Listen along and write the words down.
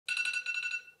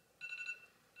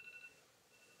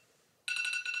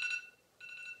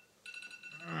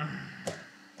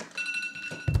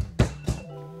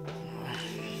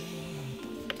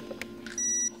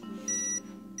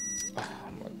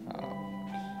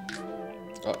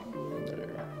Oh, there you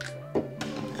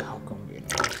go. How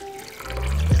convenient.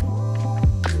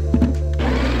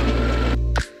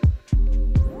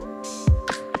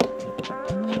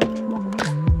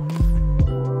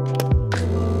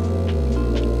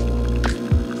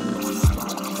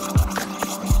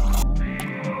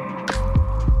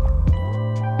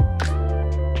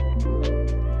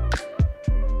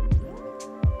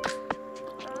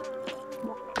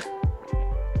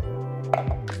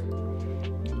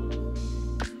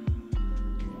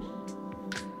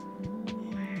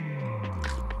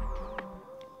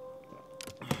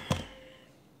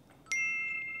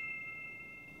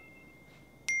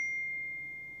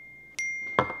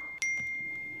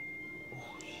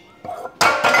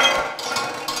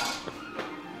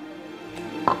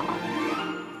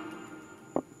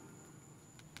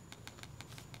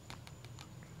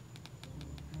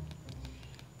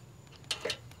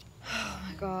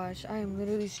 Gosh, I am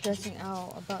literally stressing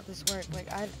out about this work.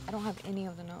 Like, I don't have any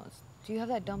of the notes. Do you have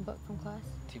that dumb book from class?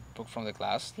 The book from the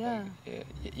class? Yeah. Like,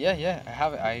 yeah, I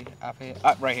have it. I have it.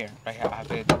 Right here. I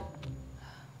have it.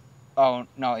 Oh,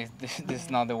 no, this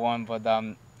is not the one, but,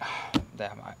 damn,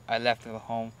 I left it at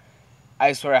home.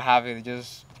 I swear I have it.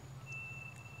 Just,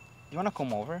 you want to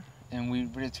come over and we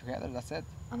read it together? That's it.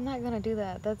 I'm not gonna do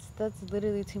that. That's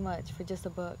literally too much for just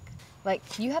a book. Like,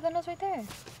 you have the notes right there.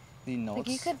 The notes. Like,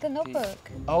 you could the notebook.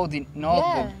 The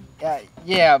notebook.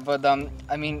 Yeah, but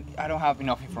I mean, I don't have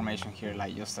enough information here.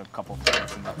 Like just a couple of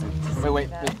pages and that's it. Wait.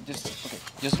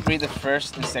 Just read the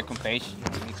first and second page.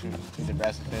 You need to read the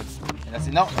rest of it, and that's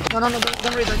it. No, don't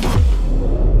read that.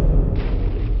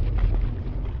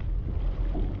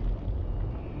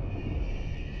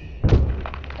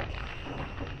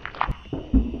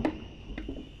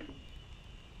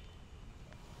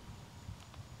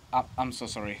 I'm so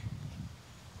sorry.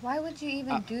 Why would you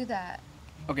even do that?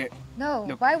 Okay. No,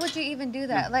 look. Why would you even do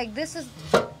that? Look. Like, this is,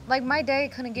 like, my day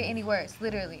couldn't get any worse,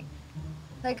 literally.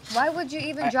 Like, why would you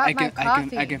even drop my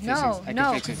coffee? I can fix it.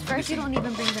 No, fix it. because first you don't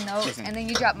even bring the notes, and then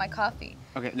you drop my coffee.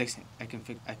 Okay, listen, I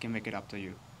can make it up to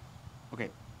you.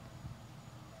 Okay.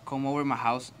 Come over my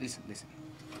house. Listen.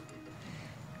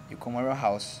 You come over my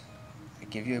house, I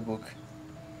give you a book,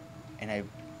 and I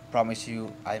promise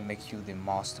you I make you the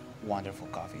most wonderful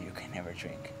coffee you can ever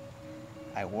drink.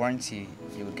 I warranty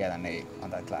you will get an A on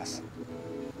that class.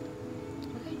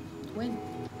 Okay. When?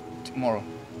 Tomorrow.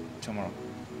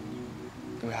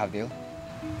 Do we have a deal?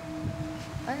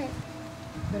 Alright.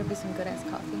 Better be some good ass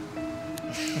coffee.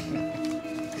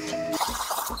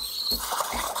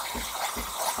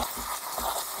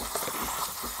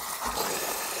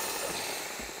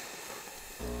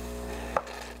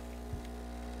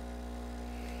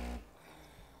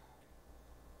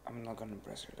 I'm not gonna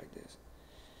impress her like this.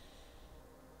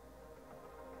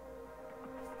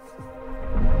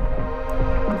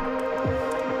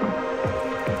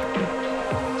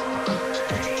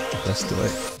 Let's do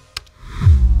it.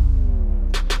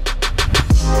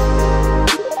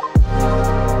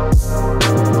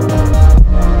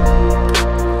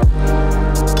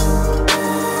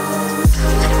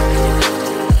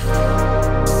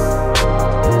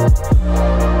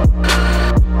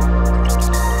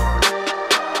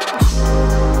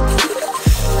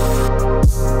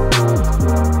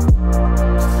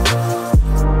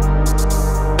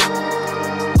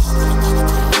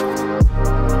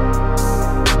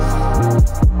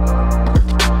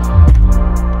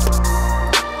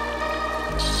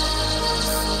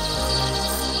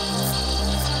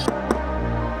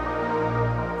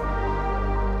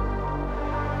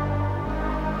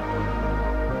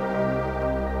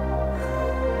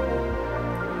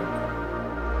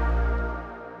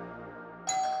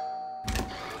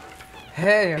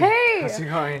 Hey! Hey! How's it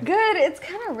going? Good, it's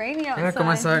kind of rainy outside. Come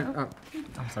inside. Oh,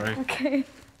 I'm sorry. Okay.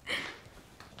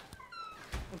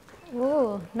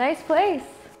 Ooh, nice place.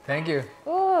 Thank you.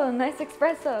 Ooh, nice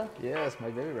espresso. Yes, my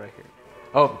baby right here.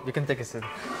 Oh, you can take a sip.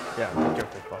 Yeah,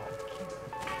 careful. Go home.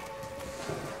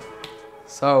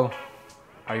 So,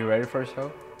 are you ready for a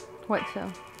show? What show?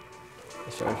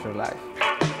 The show is your life.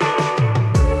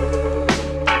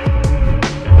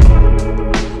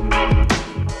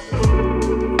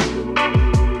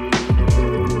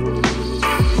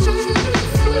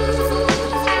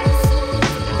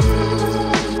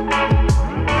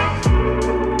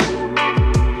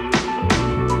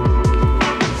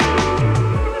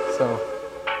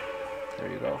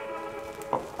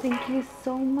 Thank you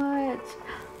so much.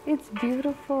 It's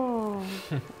beautiful.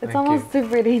 It's Thank almost too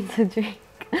pretty to drink.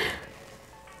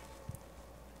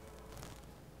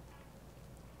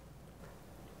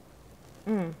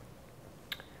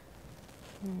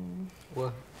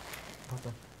 What?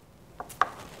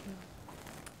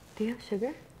 Do you have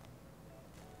sugar?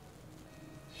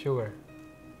 Sugar.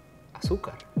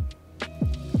 Azúcar.